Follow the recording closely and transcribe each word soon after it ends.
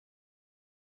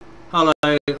Hello,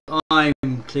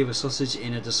 I'm Clever Sausage,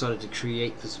 and I decided to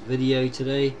create this video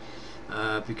today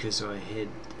because I've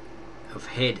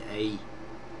had a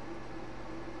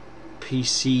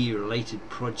PC related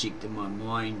project in my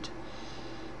mind,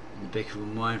 in the back of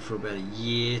my mind, for about a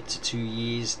year to 2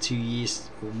 years, 2 years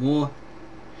or more,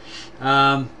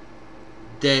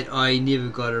 that I never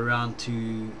got around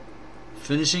to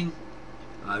finishing.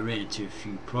 I ran into a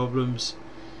few problems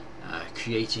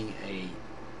creating a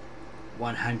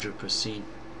 100%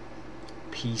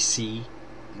 PC.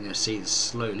 I'm going to say this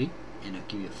slowly and I'll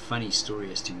give you a funny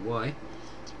story as to why.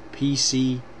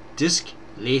 PC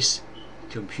disk-less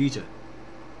computer.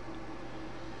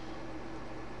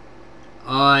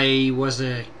 I was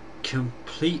a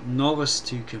complete novice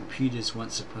to computers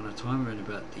once upon a time, around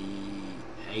about the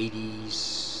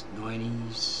 80s,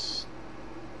 90s,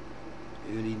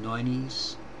 early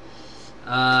 90s,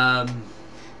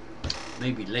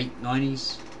 maybe late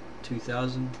 90s,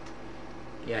 2000.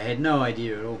 Yeah, I had no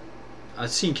idea at all.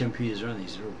 I'd seen computers around,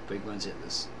 these little big ones at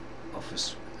this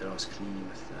office that I was cleaning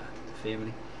with the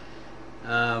family.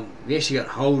 We actually got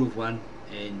hold of one,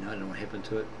 and I don't know what happened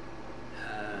to it.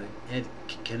 Had a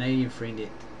Canadian friend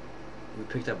that we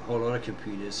picked up a whole lot of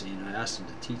computers, and I asked him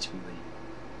to teach me, but he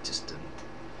just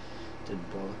didn't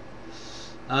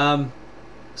bother.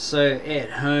 So at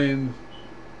home,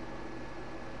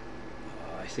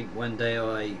 I think one day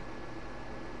I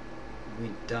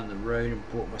went down the road and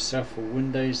bought myself a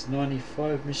Windows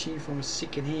 95 machine from a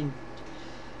second-hand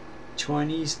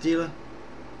Chinese dealer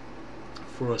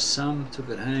for a sum. Took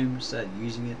it home, started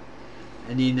using it,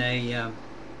 and then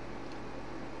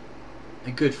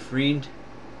a good friend,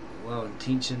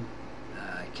 well-intentioned,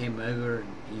 came over,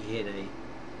 and he had a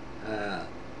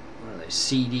one of those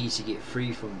CDs you get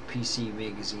free from PC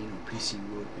Magazine or PC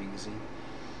World Magazine,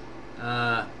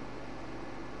 or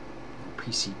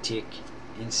PC Tech,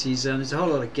 and says there's a whole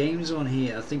lot of games on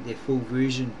here. I think they're full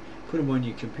version. Put them on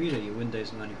your computer, your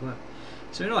Windows 95.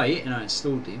 So I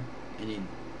installed them, and then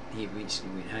he eventually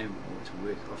went home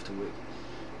or off to work,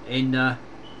 and I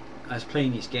was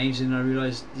playing these games, and I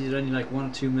realised they're only like 1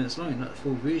 or 2 minutes long, not the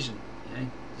full version. You know,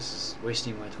 this is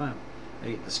wasting my time.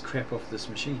 I get this crap off this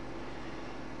machine.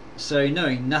 So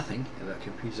knowing nothing about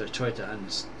computers, I tried to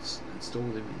install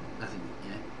them, and nothing.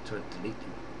 You know, tried to delete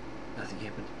them, nothing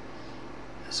happened.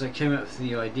 So I came up with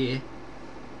the idea,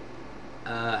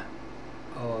 I'll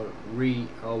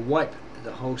wipe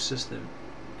the whole system,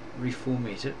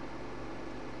 reformat it,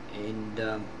 and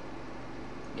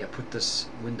put this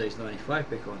Windows 95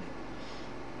 back on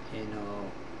it, and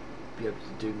I'll be able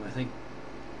to do my thing.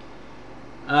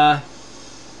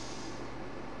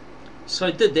 So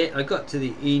I did that. I got to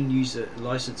the end user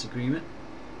license agreement,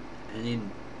 and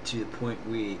then to the point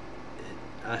where it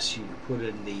asks you to put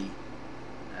in the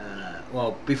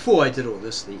well, before I did all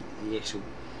this, the actual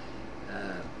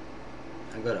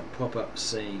I got a pop-up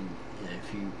saying, you know,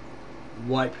 if you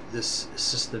wipe this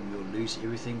system, you'll lose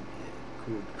everything. It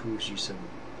could cause you some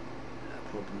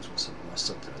problems or something like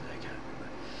that. I can't remember.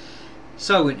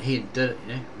 So I went ahead and did it,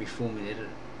 you know,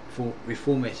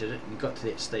 reformatted it, and got to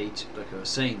that stage, like I was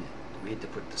saying, that we had to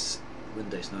put this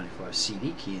Windows 95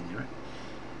 CD key in there, right?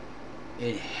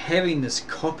 And having this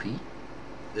copy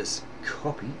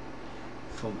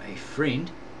from a friend,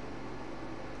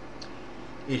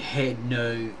 it had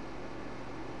no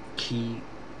key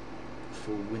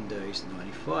for Windows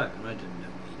 95, and I didn't know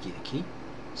where you get a key.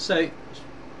 So I was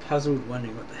puzzled,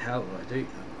 wondering what the hell would I do.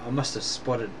 I must have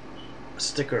spotted a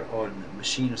sticker on a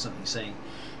machine or something saying,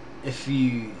 if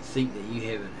you think that you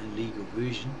have an illegal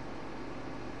version,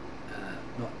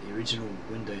 not the original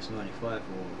Windows 95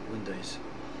 or Windows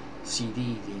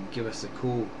CD, then give us a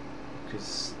call,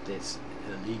 because that's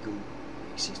illegal,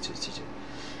 etc, etc.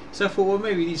 So I thought, well,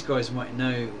 maybe these guys might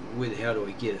know where the hell do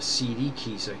I get a CD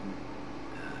key so I can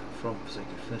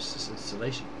finish this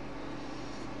installation.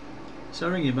 So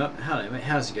I ring him up. Hello mate,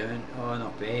 how's it going? Oh,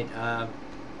 not bad.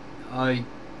 I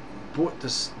bought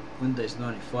this Windows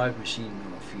 95 machine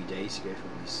a few days ago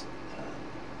from this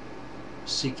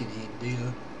second-hand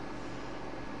dealer,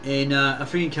 and a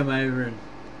friend came over and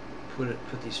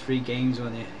put these free games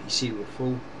on there. He said were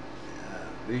full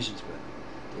versions, but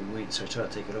they weren't, so I tried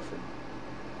to take it off, and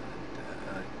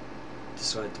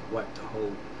decided to wipe the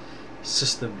whole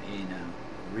system and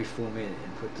reformat it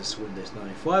and put this Windows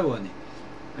 95 on there.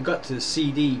 I got to the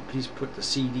CD, please put the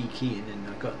CD key in, and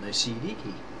I got no CD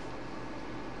key.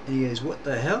 And he goes, what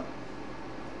the hell?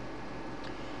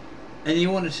 And he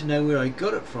wanted to know where I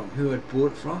got it from, who I'd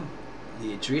bought it from,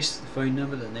 the address, the phone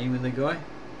number, the name of the guy.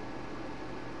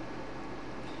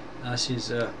 I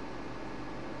says,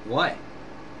 why?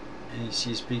 And he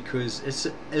says, because it's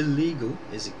illegal,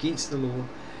 it's against the law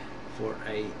for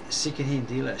a second-hand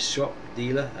dealer, a shop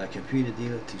dealer, a computer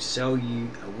dealer to sell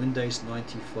you a Windows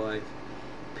 95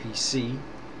 PC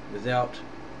without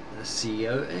a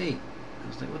COA. I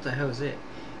was like, what the hell is that?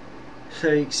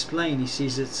 So he explained, he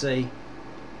says it's a,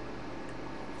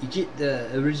 you get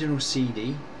the original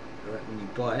CD, right, when you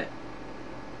buy it,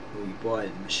 or you buy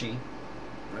the machine,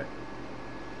 right,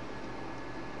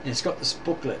 and it's got this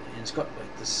booklet, and it's got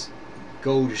like this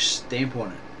goldish stamp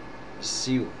on it,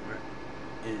 seal, right,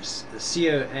 and it's, the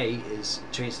COA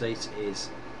translates as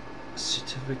a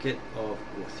certificate of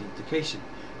authentication,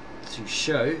 to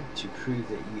show, to prove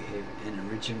that you have an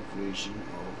original version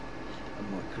of a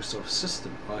Microsoft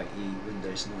system, i.e.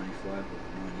 Windows 95 or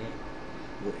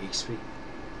 98 or XP.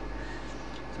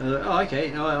 So I was like, oh,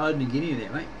 okay, no, I didn't get any of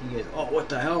that, mate. He goes, oh, what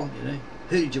the hell, you know,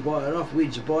 who did you buy it off, where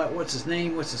did you buy it, what's his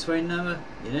name, what's his phone number,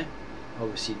 you know.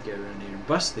 Obviously he'd go around there and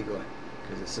bust the guy,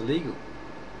 because it's illegal.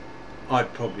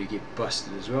 I'd probably get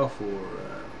busted as well for,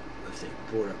 if they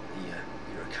brought up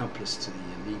your accomplice to the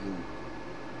illegal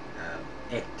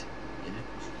act, you know,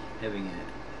 having a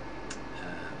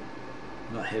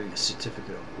not having a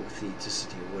certificate of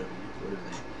authenticity or whatever, whatever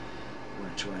they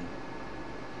want to try and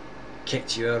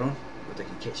catch you out on, what they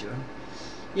can catch you out on.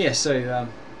 Yeah, so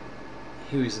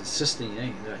he was insisting, you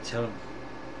know, that I tell him,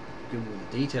 give him all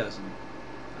the details, and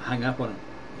I hung up on him,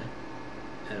 you know,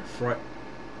 out of fright.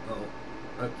 Well,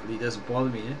 hopefully he doesn't bother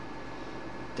me, you know.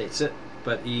 That's it.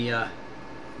 But he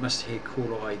must have had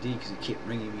caller ID, because he kept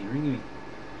ringing me,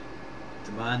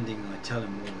 demanding I tell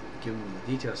him all, give him all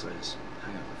the details. So I just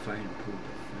hung up the phone and pulled the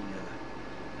phone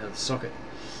out of the socket.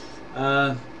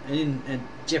 And then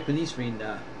a Japanese friend,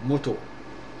 Moto,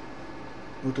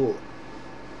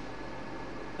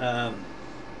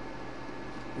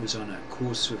 was on a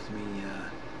course with me.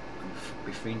 I'm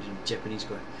befriended a Japanese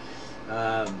guy,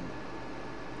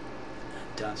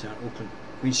 downtown Auckland,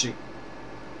 Queen Street,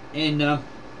 and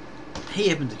he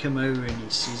happened to come over and he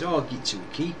says, oh, I'll get you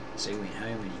a key. So he went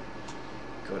home and he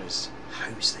got his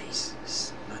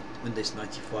Windows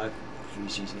 95 he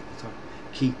was using at the time,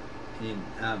 key, and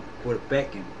then brought it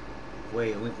back, and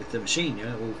away I went with the machine, you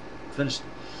know, all finished,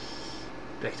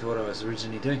 back to what I was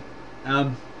originally doing.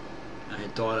 I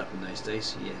had dialed up in those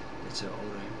days, yeah, that's how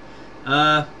old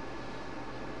I am.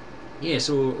 Yeah,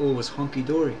 so all was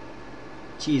honky-dory.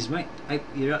 Cheers, mate, hope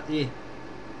you're out there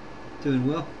doing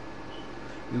well.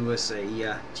 He was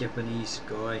a Japanese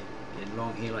guy, he had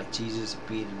long hair like Jesus, a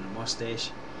beard and a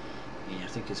mustache. And I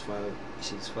think he said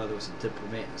his father was a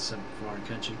diplomat in some foreign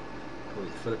country,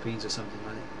 probably the Philippines or something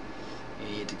like that. And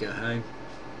he had to go home,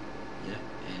 you know,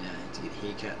 and had to get a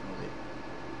haircut and all that.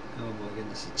 Oh my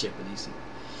goodness, the Japanese thing.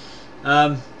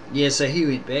 Yeah, so he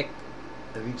went back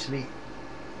eventually.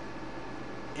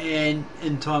 And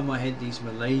in time I had these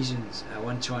Malaysians,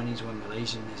 one Chinese, one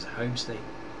Malaysian, as a homestay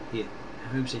here.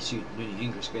 A homestay student learning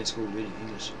English, going to school learning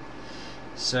English.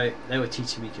 So they were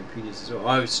teaching me computers as well.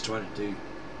 I was trying to do,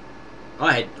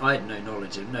 I had no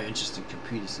knowledge, no interest in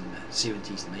computers in the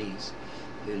 70s and 80s,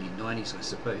 early 90s I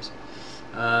suppose.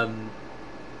 Yeah,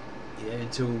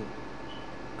 until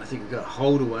I think we got a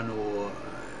hold of one, or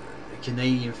a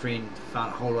Canadian friend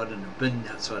found a whole lot in a bin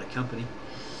outside a company,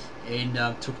 and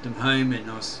took them home, and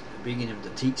I was begging him to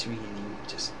teach me, and he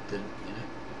just didn't, you know.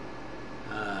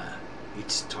 He'd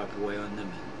just type away on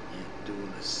them and do all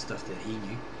the stuff that he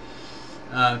knew,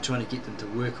 trying to get them to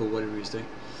work or whatever he was doing.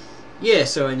 Yeah,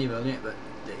 so I never learnt, but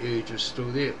the urge was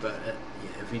still there. But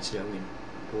yeah, eventually I went and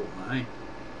bought my own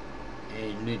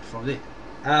and learned from there.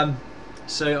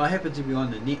 So I happened to be on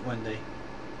the net one day,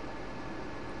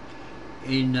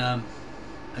 and a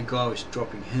guy was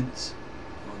dropping hints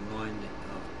online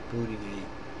of building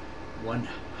a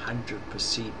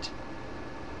 100%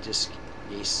 disk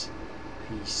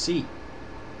SPC.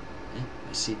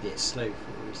 I said that slow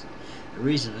for a reason. The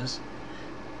reason is,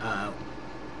 I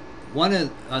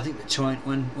think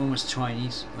one was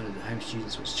Chinese. One of the home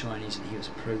students was Chinese, and he was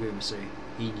a programmer, so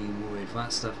he knew more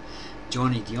advanced stuff.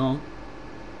 Johnny Dion,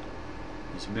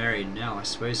 he's married now, I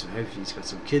suppose, so hopefully he's got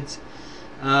some kids.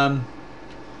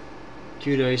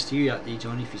 Kudos to you out there,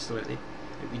 Johnny, if you're still out there.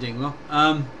 Hope you're doing well.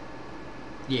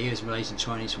 Yeah, he was Malaysian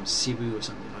Chinese from Cebu or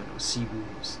something like that, or Cebu,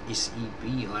 S-E-B,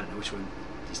 I don't know which one.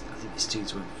 I think there's two,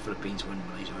 one Philippines, one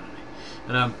Malaysia, I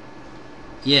don't know. But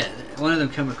yeah, one of them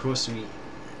came across to me,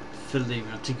 fiddling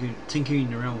around,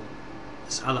 tinkering around with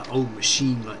this other old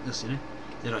machine like this, you know,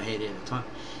 that I had at the time.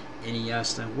 And he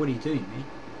asked him, what are you doing, man?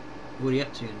 What are you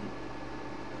up to? And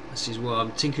I says, well,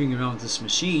 I'm tinkering around with this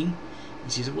machine.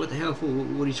 He says, what the hell for?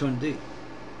 What are you trying to do?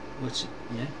 What's it,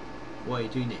 you know, why are you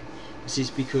doing that? He says,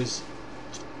 because,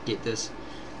 get this,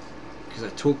 because I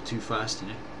talk too fast, you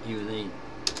know. Even they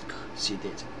said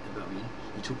that about me, you know?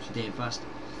 You talk too damn fast.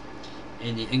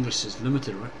 and the English is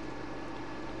limited,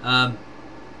 right?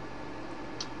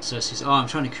 So it says, oh, I'm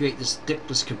trying to create this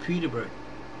dickless computer, bro.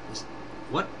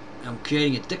 What? I'm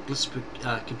creating a dickless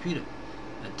computer,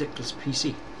 a dickless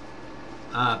PC.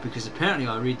 Because apparently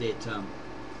I read that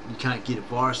you can't get a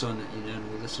virus on it, you know,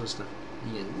 and all this sort of stuff.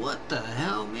 And he goes, what the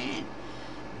hell, man?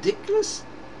 Dickless?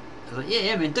 I was like,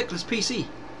 yeah, man, dickless PC.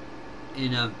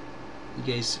 And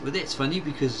he goes, well, that's funny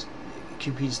because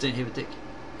computers don't have a dick.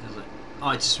 And I was like, oh,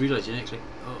 I just realised, you know, actually,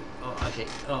 oh, okay,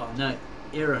 oh no,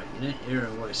 error, you know, error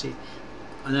in what I said.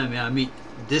 I know, man, I mean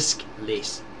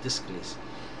diskless.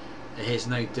 It has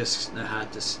no disks, no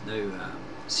hard disks, no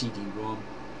CD-ROM,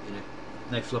 you know,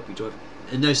 no floppy drive.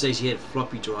 In those days, you had a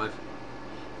floppy drive,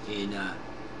 and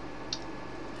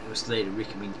it was later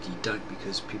recommended you don't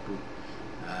because people,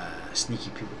 sneaky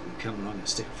people, could come along and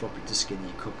stick a floppy disk in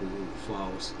there, copy all the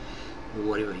files or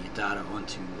whatever your data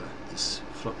onto this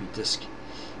floppy disk.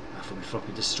 From a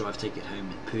floppy disk drive, take it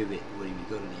home and pervert whatever you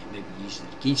got in there, maybe use it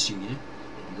against you, you know.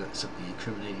 You got something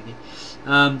incriminating there.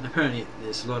 Apparently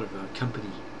there's a lot of company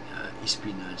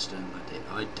espionage done like that.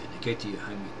 I don't. Go to your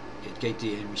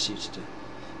home research to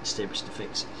establish the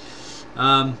facts.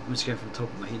 I'm just going from the top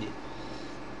of my head here.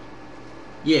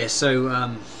 Yeah, so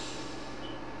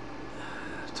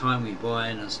time went by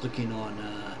and I was looking on.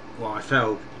 Well, I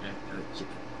failed. You know, I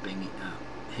kept banging,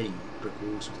 hitting brick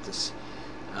walls with this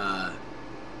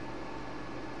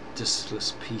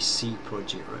diskless PC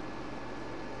project, right?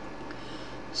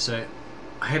 So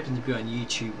I happened to be on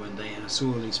YouTube one day and I saw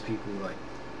all these people like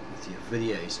with your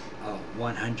videos,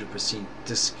 100%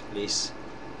 diskless.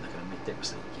 I'm not going to make that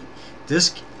mistake again.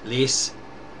 Diskless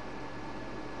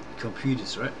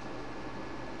computers, right?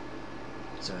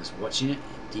 So I was watching it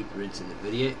deeper into the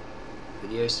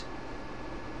videos,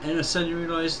 and I suddenly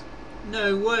realised,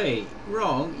 no way,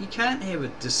 wrong. You can't have a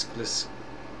diskless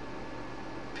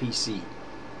PC.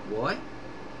 Why?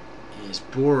 As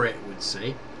Borat would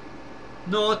say,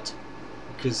 not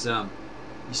because you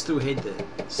still had the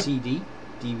CD,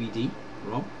 DVD,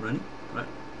 ROM running, right?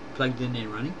 Plugged in there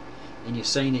running, and you're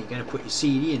saying that you're going to put your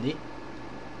CD in there,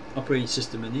 operating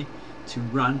system in there, to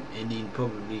run, and then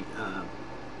probably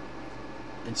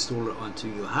install it onto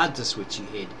your hard disk which you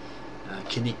had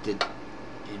connected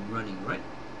and running, right?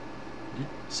 Yeah?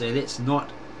 So that's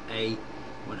not a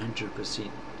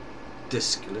 100%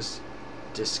 diskless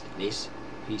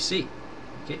PC.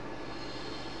 Okay.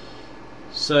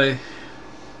 So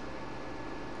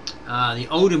the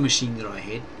older machine that I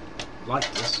had,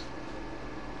 like this,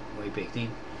 way back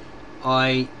then,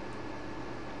 I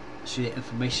see that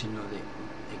information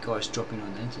that guy's dropping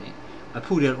on the internet. I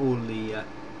pulled out all the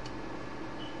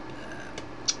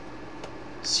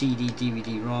CD,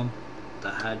 DVD, ROM,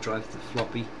 the hard drive, the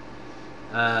floppy.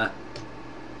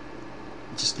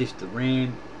 Just left the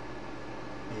RAM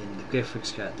and the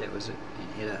graphics card. That was it. And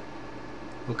had a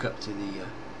hook up to the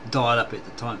dial up at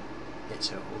the time. That's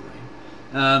how old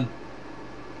I am.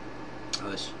 I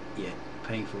was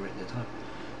paying for it at the time.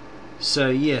 So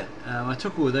yeah, I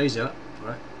took all of those out,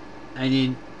 right? And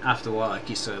then after a while, I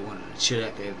guess I wanted to chill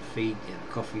out, go have a feed, have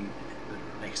a coffee, a bit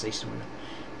of relaxation, whatever.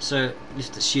 So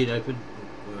left the shed open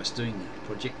where I was doing the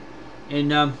project,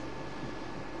 and of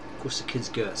course the kids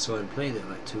go outside and play. They're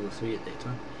like 2 or 3 at that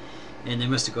time, and they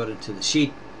must have got into the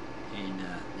shed, and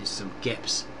there's some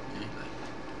gaps, you know,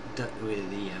 like where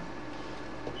the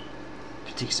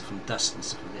protects it from dust and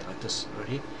stuff like that, like this right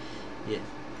here. Yeah,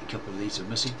 a couple of these are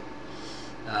missing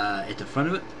at the front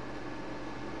of it.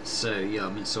 So yeah,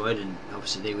 I'm inside, and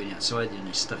obviously they went outside and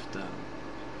they stuffed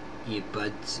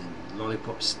earbuds and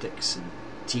lollipop sticks and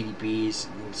teddy bears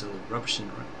and all this other rubbish in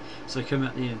it, right? So I come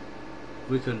out there and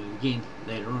work on it again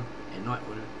later on at night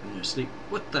when they're asleep.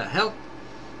 What the hell?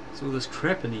 There's all this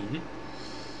crap in there, you know?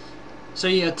 So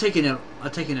yeah, I've taken out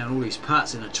all these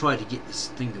parts and I tried to get this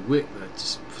thing to work, but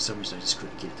just for some reason I just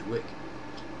couldn't get it to work.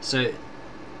 So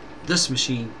this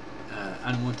machine,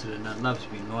 unwanted and unloved,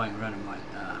 has been lying around in my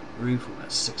room for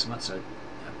about 6 months. So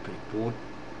I'm pretty bored.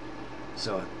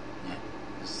 So I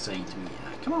was saying to me,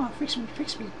 "Come on, fix me,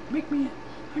 make me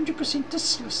 100%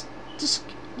 diskless."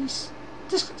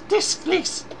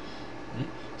 Yeah?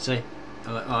 So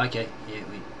I'm like, oh okay, yeah,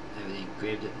 we over there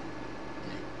grabbed it.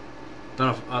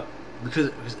 Yeah. But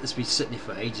because it's been sitting there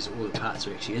for ages, all the parts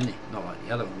are actually in there, not like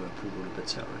the other one where I pulled all the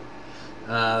bits out,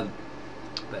 right?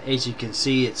 But as you can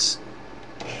see, it's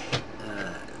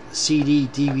CD,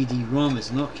 DVD, ROM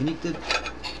is not connected.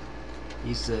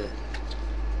 Here's the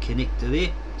connector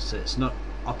there, so it's not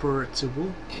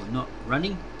operatable or not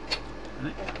running.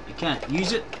 Right? I can't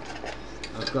use it.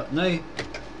 I've got no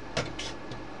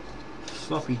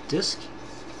floppy disk.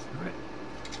 Right?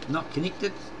 Not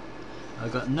connected.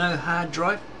 I've got no hard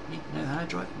drive. Yeah, no hard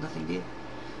drive, nothing there.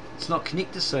 It's not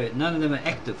connected, so none of them are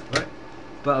active, right?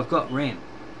 But I've got RAM.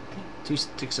 Okay. 2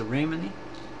 sticks of RAM in there,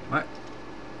 right?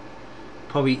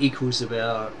 Probably equals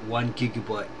about 1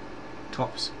 gigabyte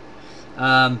tops.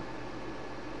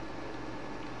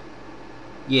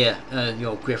 Yeah, the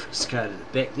old graphics card at the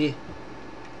back there.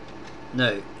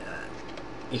 No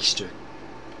extra,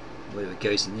 whatever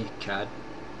goes in there, card.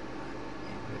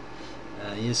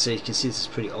 Yeah, so you can see this is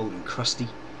pretty old and crusty.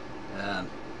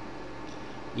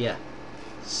 Yeah,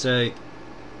 so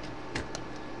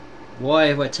why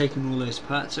have I taken all those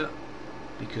parts out?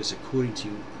 Because according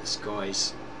to this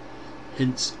guy's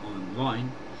hints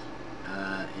online,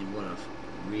 and what I've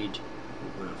read,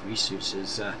 what I've researched,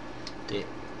 is that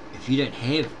if you don't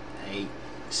have a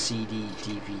CD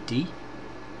DVD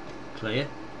player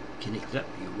connected up,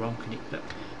 your ROM connected up,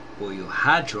 or your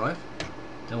hard drive,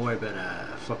 don't worry about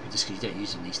a floppy disk, you don't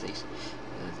use them these days.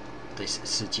 They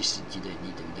suggested you don't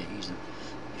need them, you don't use them.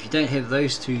 If you don't have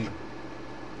those two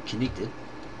connected,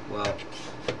 well,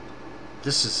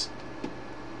 this is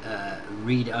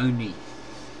read-only.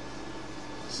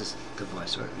 This is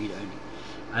device, right? Read-only.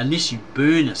 Unless you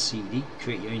burn a CD,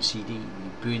 create your own CD, and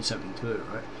you burn something to it,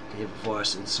 right? You have a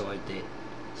virus inside that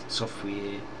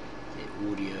software, that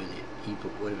audio, that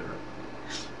ebook, whatever, right?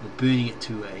 You're burning it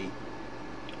to a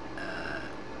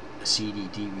CD,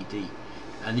 DVD.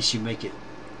 Unless you make it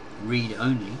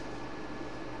read-only,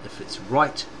 if it's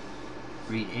write,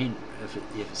 read and if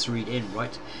it's read and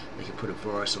write, they can put a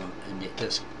virus on in that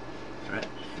disk, right?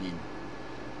 And then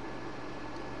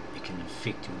it can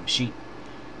infect your machine,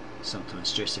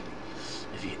 sometimes drastically.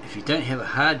 If you don't have a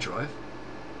hard drive,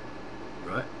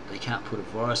 right, they can't put a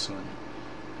virus on it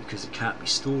because it can't be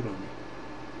stored on there.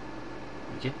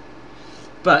 Okay,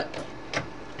 but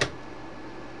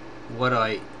what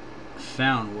I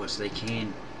found was they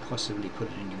can possibly put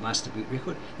it in your master boot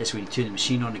record. That's when you turn the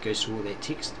machine on, it goes through all that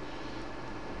text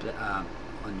on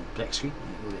the black screen,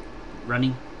 all that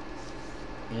running.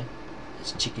 Yeah,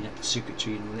 it's checking out the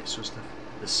circuitry and all that sort of stuff,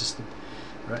 the system,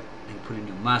 right? You can put it in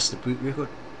your master boot record,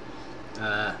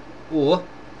 or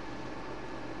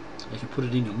you can put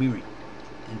it in your memory,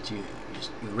 into your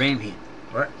RAM here,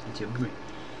 right, into your memory.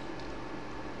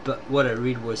 But what I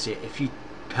read was that if you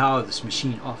power this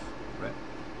machine off, right,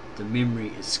 the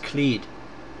memory is cleared,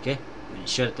 okay, when you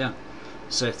shut it down.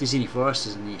 So if there's any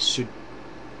viruses in there, it should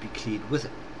be cleared with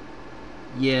it.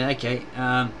 Yeah, okay,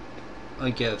 I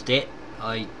go with that.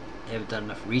 I haven't done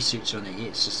enough research on it yet.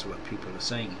 It's just what people are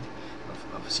saying.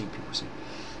 I've seen people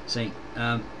saying.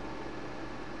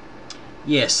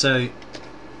 Yeah, so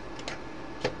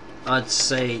I'd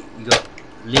say you got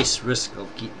less risk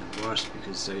of getting a virus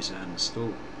because those are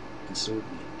installed, and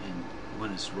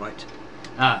one is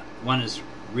one is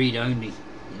read only.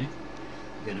 You know,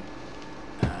 you're gonna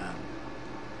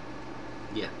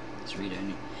yeah, it's read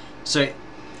only. So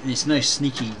there's no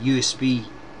sneaky USB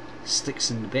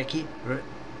sticks in the back here, right?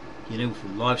 You know, with a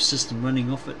live system running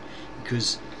off it,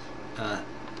 because right,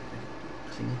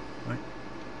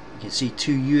 you can see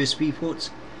 2 USB ports.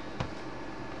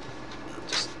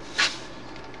 Just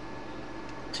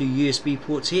 2 USB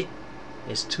ports here.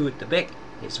 There's 2 at the back.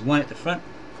 There's 1 at the front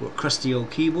for a crusty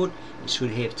old keyboard. You should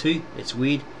have 2. That's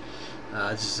weird.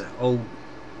 This is an old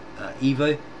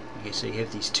Evo. Okay, so you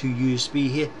have these 2 USB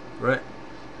here, right?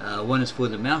 1 is for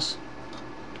the mouse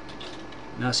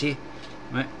here,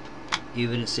 right?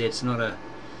 Evidence that it's not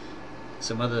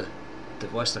some other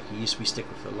device like a USB stick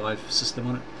with a live system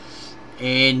on it.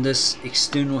 And this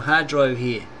external hard drive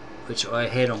here, which I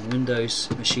had on Windows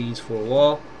machines for a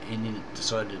while, and then it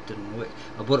decided it didn't work.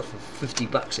 I bought it for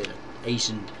 $50 at an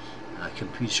Asian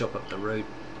computer shop up the road.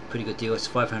 Pretty good deal. It's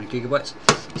 500 gigabytes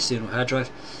external hard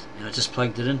drive, and I just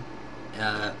plugged it in.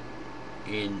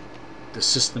 And the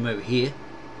system over here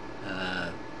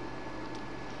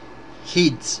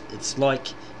heads, it's like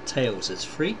Tails. It's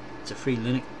free. It's a free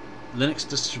Linux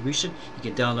distribution. You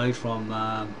can download from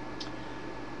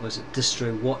what is it,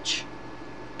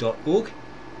 distrowatch.org,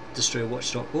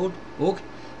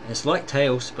 and it's like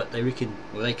Tails, but they reckon,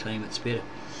 well, they claim it's better.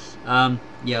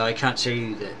 Yeah, I can't show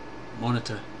you the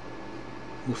monitor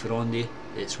with it on there.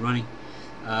 It's running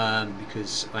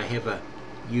because I have a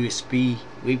USB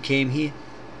webcam here,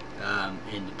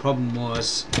 and the problem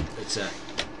was it's a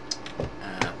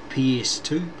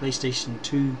PS2, PlayStation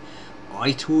 2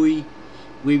 iToy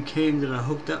webcam that I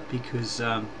hooked up because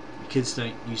the kids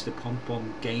don't use the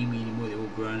pom-pom game anymore. They're all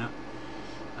grown up.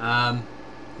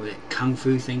 Or that kung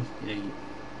fu thing, you know,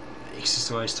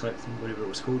 exercise type thing, whatever it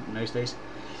was called in those days.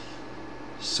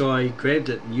 So I grabbed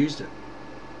it and used it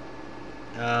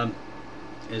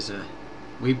as a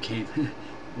webcam.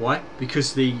 Why?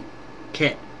 Because the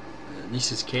cat,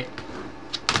 Lisa's cat,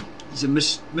 He's a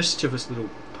mischievous little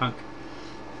punk.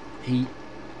 He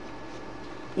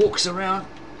walks around,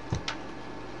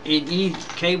 and any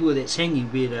cable that's hanging,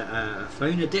 be it a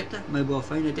phone adapter, mobile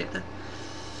phone adapter,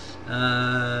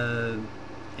 a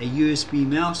USB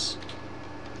mouse,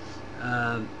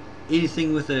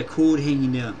 anything with a cord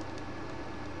hanging down.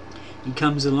 He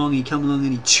comes along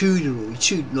and he chewed it all. He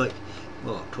chewed like,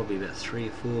 well, probably about 3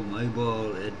 or 4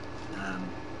 mobile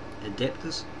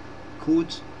adapters,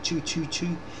 cords, chewed,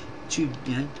 you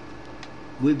know,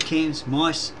 webcams,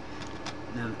 mice.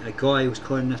 Now, a guy was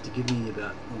kind enough to give me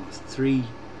about 3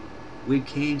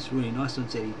 webcams, really nice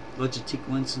ones, that he, Logitech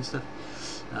ones and stuff,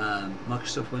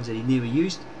 Microsoft ones that he never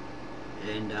used,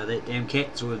 and that damn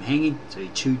cat saw them hanging, so he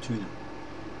chewed through them.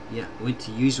 Yeah, I went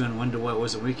to use one, wonder why it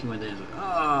wasn't working one day. I was like, oh,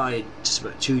 I just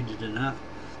about chewed it in half,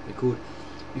 the cord,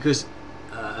 because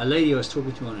a lady I was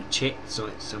talking to on a chat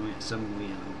site somewhere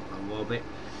a while back,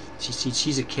 she said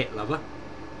she's a cat lover,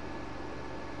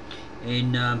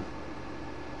 and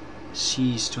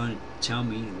she's trying to tell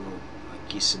me, well, I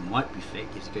guess it might be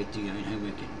fact, you have to go do your own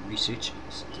homework and research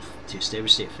to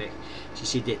establish that fact. She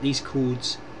said that these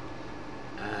cords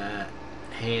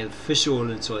have fish oil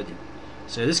inside them.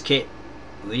 So this cat,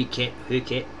 or any cat, her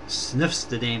cat, sniffs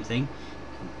the damn thing,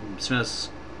 and smells,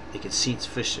 they can sense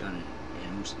fish on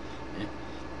animals, yeah,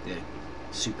 they're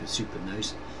super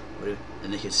nose, whatever,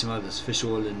 and they can smell this fish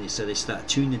oil in there, so they start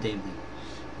chewing the damn thing,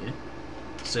 yeah.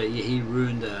 So yeah, he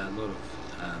ruined a lot of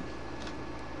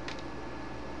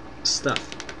stuff,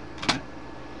 right?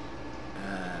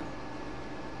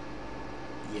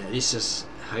 Yeah, let's just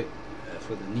hope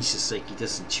for the niece's sake he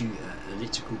doesn't chew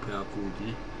electrical power cord, you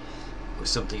know, or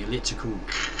something electrical, you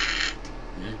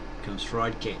know, comes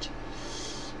fried cat.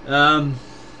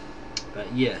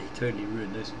 But yeah, he totally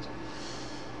ruined those ones.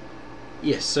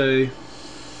 Yeah, so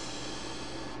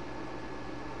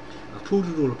I pulled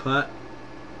it all apart.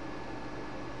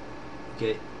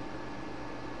 Okay,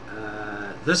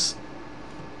 this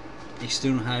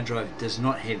external hard drive does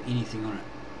not have anything on it.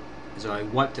 So I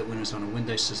wiped it when it was on a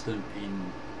Windows system,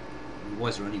 and it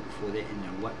was running before that, and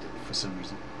I wiped it for some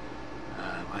reason.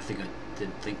 I think I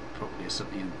didn't think properly or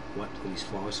something, and wiped all these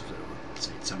files.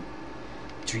 So it's some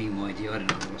dream idea, I don't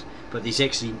know what it was. But there's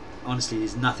actually, honestly,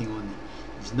 there's nothing on there.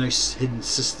 There's no hidden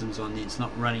systems on there. It's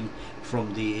not running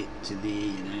from there to there,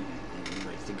 you know.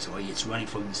 Everybody thinks, oh yeah, it's running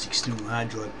from this external hard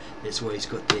drive. That's why it's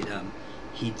got that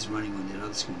heads running on that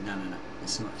other screen. No,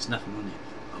 it's not. It's nothing on there.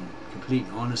 I'm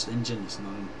completely honest, engine. It's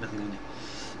nothing on there.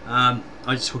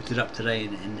 I just hooked it up today,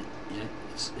 and you know,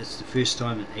 it's the first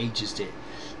time in ages that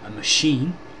a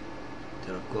machine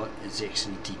that I've got has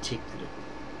actually detected it.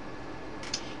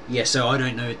 Yeah, so I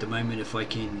don't know at the moment if I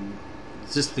can.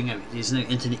 It's this thing. There's no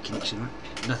internet connection,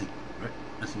 right? Nothing, right?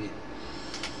 Nothing yet.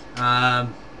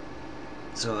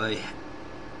 So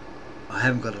I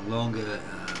haven't got a longer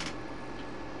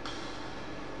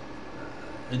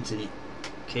internet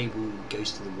cable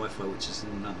goes to the Wi-Fi, which is in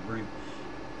another room,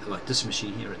 like this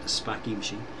machine here, at the Sparky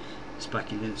machine,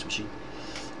 Sparky Linux machine,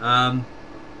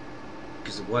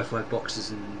 because the Wi-Fi box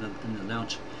is in the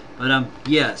lounge. But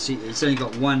yeah, see, it's only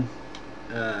got one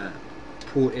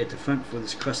port at the front for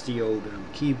this crusty old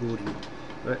keyboard here,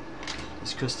 right?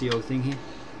 This crusty old thing here.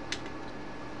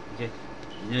 Okay,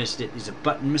 you notice that there's a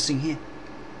button missing here.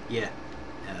 Yeah,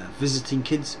 visiting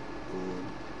kids or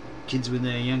kids when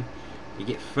they're young, they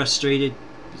get frustrated.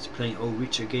 It's playing old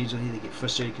retro games on here. They get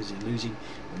frustrated because they're losing,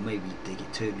 or maybe they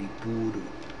get totally bored, or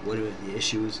whatever the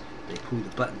issue is. They pull the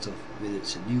buttons off, whether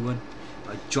it's a new one.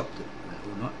 I dropped it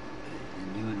or not,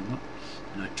 a new one or not,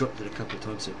 and I dropped it a couple of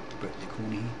times. So it broke the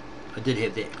corner here. I did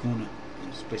have that corner. It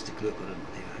was supposed to glue, but I don't know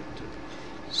what happened to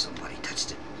it. Somebody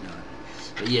touched it. No, I don't know.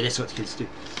 But yeah, that's what the kids do.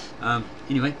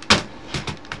 Anyway,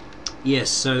 yes.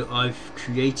 So I've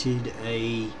created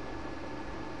a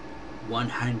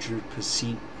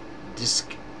 100%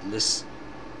 diskless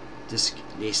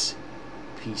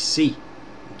PC.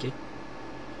 Okay.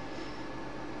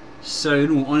 So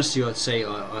in all honesty, I'd say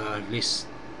I have less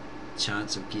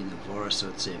chance of getting a virus.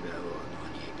 I'd say about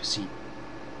 98%. Yeah,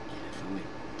 if I went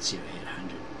 0 at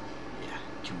 100, yeah,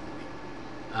 come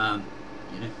on, man.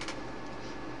 You know,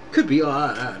 could be. I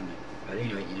don't know. But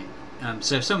anyway, you know.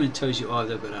 So if someone tells you, oh,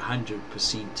 they've got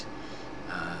 100%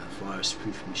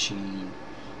 virus-proof machine,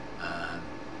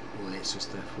 all that sort of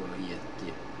stuff, well, yeah,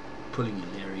 they're pulling a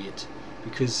lariat,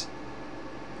 because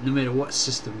no matter what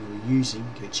system you're using,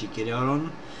 go check it out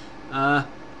on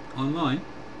online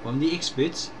from the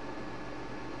experts.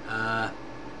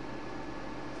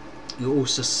 You're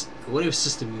also, whatever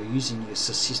system you're using, you're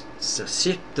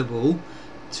susceptible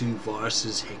to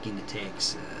viruses, hacking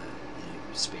attacks, you know,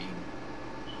 spam,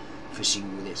 phishing,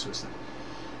 all that sort of stuff.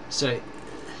 So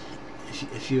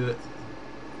if you're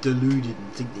deluded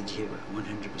and think that you have a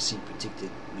 100%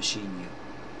 protected machine,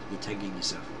 you're tagging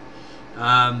yourself.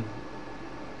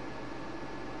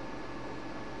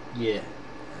 Yeah.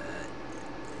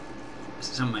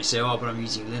 Some may say, oh, but I'm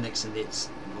using Linux and that's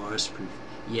virus proof.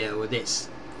 Yeah, well, that's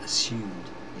assumed.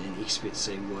 And experts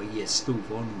say, well, yeah, it's still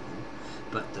vulnerable,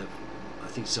 but I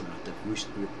think something like they've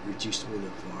reduced all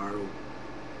the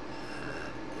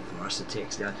virus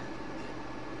attacks down to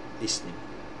less than,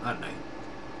 I don't know.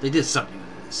 They did something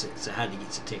with it, so hardly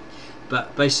gets attacked.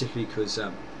 But basically, because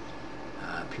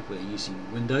people are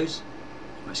using Windows,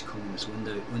 the most common is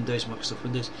Windows, Microsoft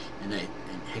Windows, and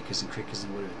hackers and crackers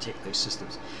and whatever attack those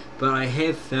systems. But I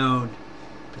have found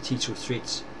potential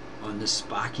threats on this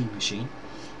Sparky machine.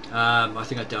 I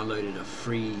think I downloaded a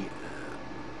free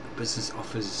business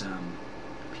offers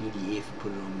PDF and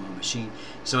put it on my machine.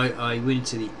 So I went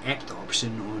into the apt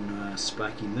option on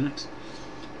Sparky Linux,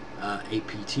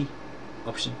 APT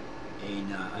option,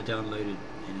 and I downloaded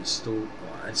and installed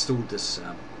this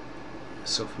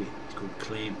software. It's called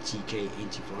Clam TK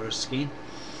Antivirus Scan.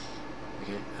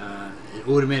 Okay, it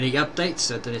automatic updates,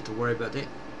 so I don't have to worry about that.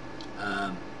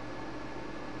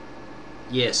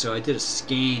 Yeah, so I did a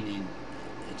scan and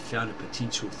it found a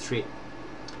potential threat,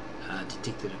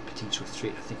 detected a potential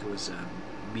threat. I think it was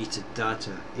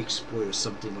metadata exploit or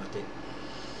something like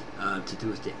that, to do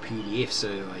with that PDF. So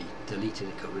I deleted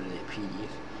it, got rid of that PDF.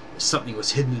 Something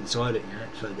was hidden inside it,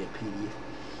 inside that PDF.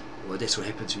 Well, that's what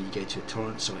happens when you go to a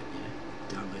torrent site,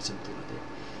 download something like that.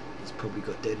 It's probably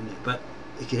got that in it, but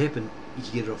it could happen. You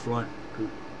can get it offline.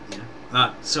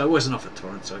 So it wasn't off a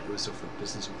torrent site; it was off a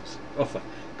business offer.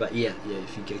 But yeah,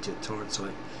 if you go to a torrent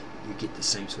site, you get the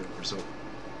same sort of result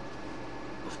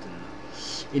often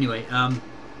enough. Anyway,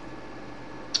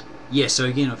 yeah. So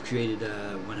again, I've created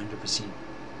a 100%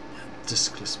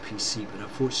 diskless PC, but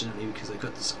unfortunately, because I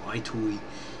got this iToy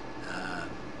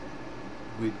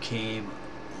webcam,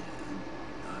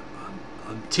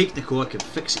 I'm technical. I can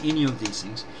fix any of these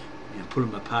things, pull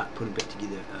them apart, put them back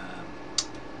together,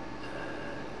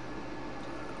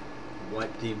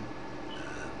 wipe them,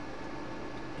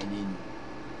 and then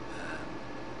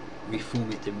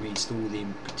reformat them, reinstall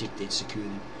them, protect them, secure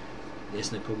them.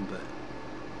 That's no problem. But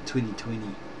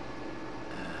 2020,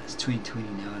 it's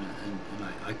 2020 now, and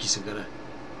I guess I've got to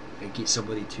get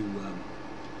somebody to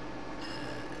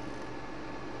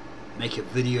make a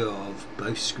video of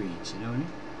both screens, you know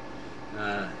what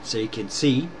I mean? So you can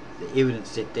see the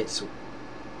evidence that that's,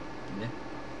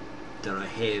 that I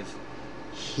have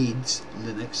heads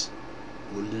Linux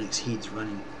or Linux heads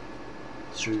running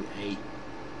through a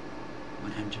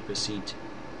 100%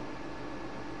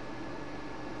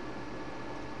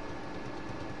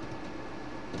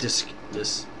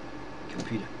 diskless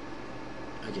computer.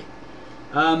 Okay.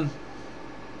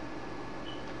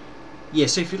 Yeah,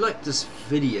 so if you like this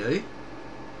video, I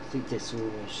think that's all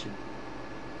I should.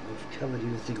 I've covered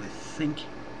everything, I think.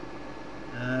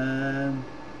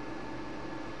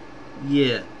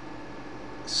 Yeah.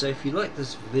 So if you like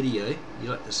this video, you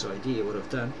like this idea, what I've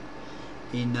done,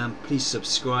 then please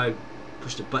subscribe.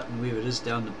 Push the button wherever it is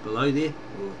down below there,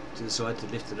 or to the side, to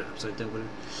the left, to the upside down,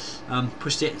 whatever.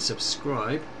 Push that and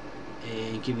subscribe,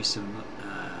 and give me some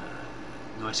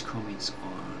nice comments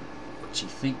on what you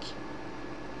think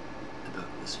about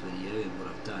this video and what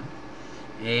I've done.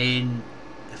 And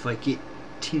if I get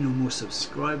 10 or more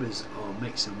subscribers, I'll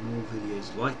make some more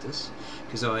videos like this,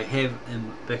 because I have in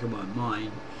the back of my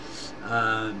mind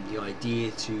the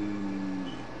idea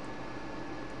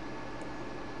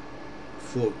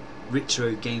for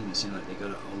retro gamers, like they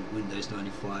got an old Windows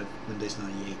 95, Windows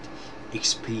 98,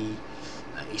 XP,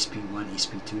 SP1,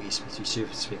 SP2, SP3,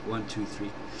 Surface Pack 1, 2,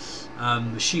 3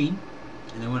 machine,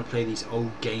 and they want to play these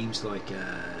old games like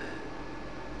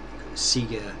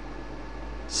Sega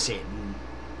Saturn,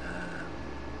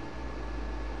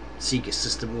 Sega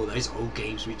System, all those old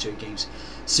games, retro games,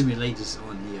 simulators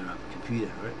on their computer,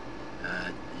 right?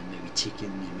 And maybe Tekken,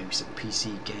 and maybe some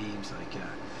PC games like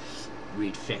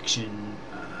Red Faction,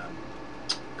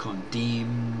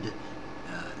 Condemned,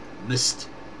 Myst.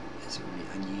 That's a really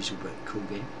unusual but cool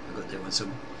game. I got that one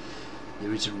somewhere, the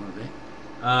original one of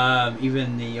that.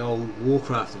 Even the old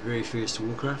Warcraft, the very first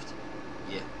Warcraft.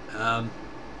 Yeah.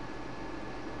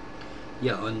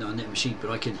 Yeah, on that machine.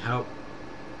 But I can help.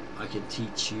 I can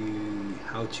teach you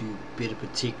how to better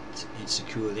protect and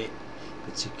secure that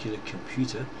particular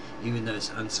computer, even though it's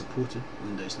unsupported.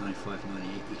 Windows 95,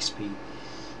 98, XP.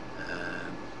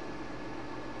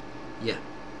 Yeah,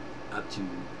 up to,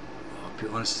 I'll be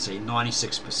honest and say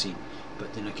 96%,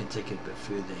 but then I can take it a bit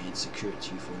further and secure it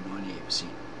to you for 98%.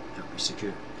 Help you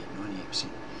secure it at 98%.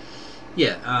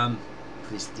 Yeah,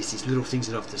 there's these little things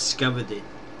that I've discovered that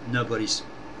nobody's,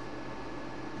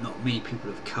 not many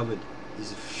people have covered.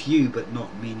 There's a few, but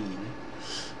not many, you know.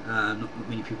 Not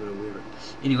many people are aware of it.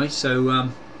 Anyway, so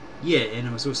yeah, and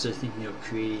I was also thinking of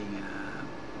creating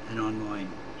an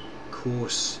online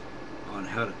course on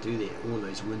how to do that, all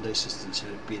those Windows systems, how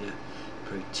to better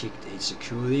protect and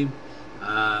secure them.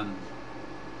 I'm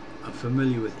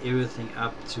familiar with everything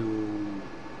up to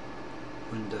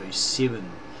Windows 7.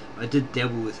 I did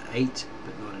dabble with 8,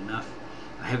 but not enough.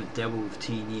 I haven't dabbled with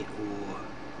 10 yet, or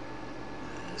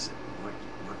is it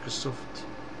Microsoft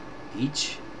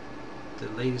Edge, the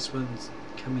latest ones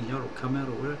coming out or come out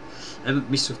or whatever. I haven't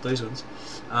messed with those ones,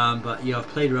 but yeah, I've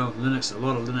played around with Linux, a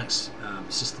lot of Linux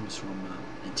systems from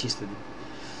and tested them,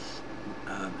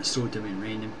 installed them in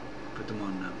random, put them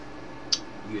on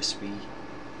USB.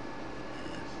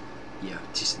 Yeah,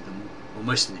 tested them all, or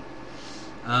most of them.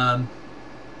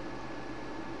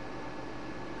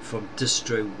 From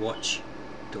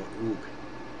distrowatch.org.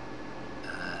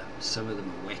 Some of them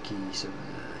are wacky, some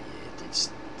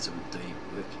some of them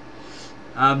don't work.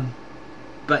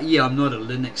 But yeah, I'm not a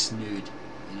Linux nerd.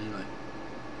 You know, like,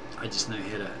 I just know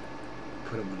how to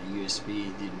put them on a USB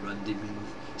and then run them and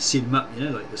set them up. You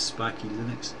know, like the Sparky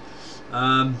Linux.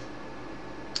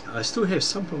 I still have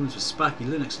some problems with Sparky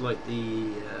Linux, like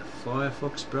the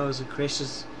Firefox browser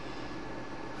crashes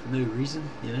for no reason.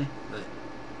 You know, like,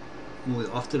 more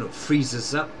often it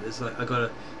freezes up. It's like I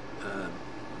got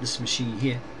this machine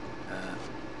here,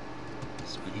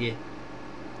 this one here,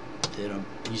 that I'm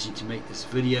using to make this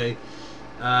video.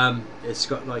 It's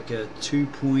got like a 2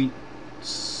 point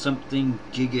something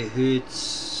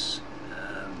gigahertz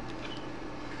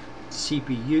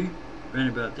CPU, around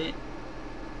about that.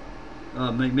 Oh,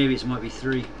 maybe it might be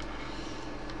 3.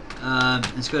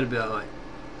 It's got about like,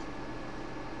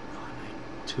 I don't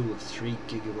know, 2 or 3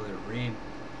 gigabyte of RAM.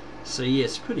 So yeah,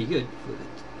 it's pretty good for the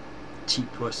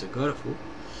cheap price I got it for.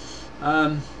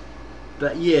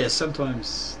 But yeah,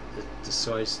 sometimes it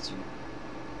decides to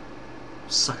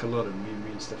suck a lot of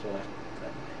memory and stuff like that.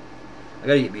 But I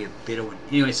gotta get me a better one.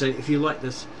 Anyway, so if you like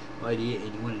this idea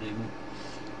and you want to know more,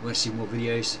 want to see more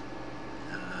videos,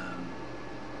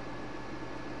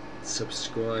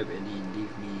 subscribe and then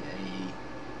leave me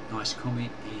a nice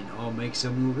comment, and I'll make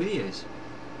some more videos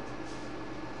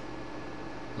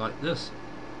like this.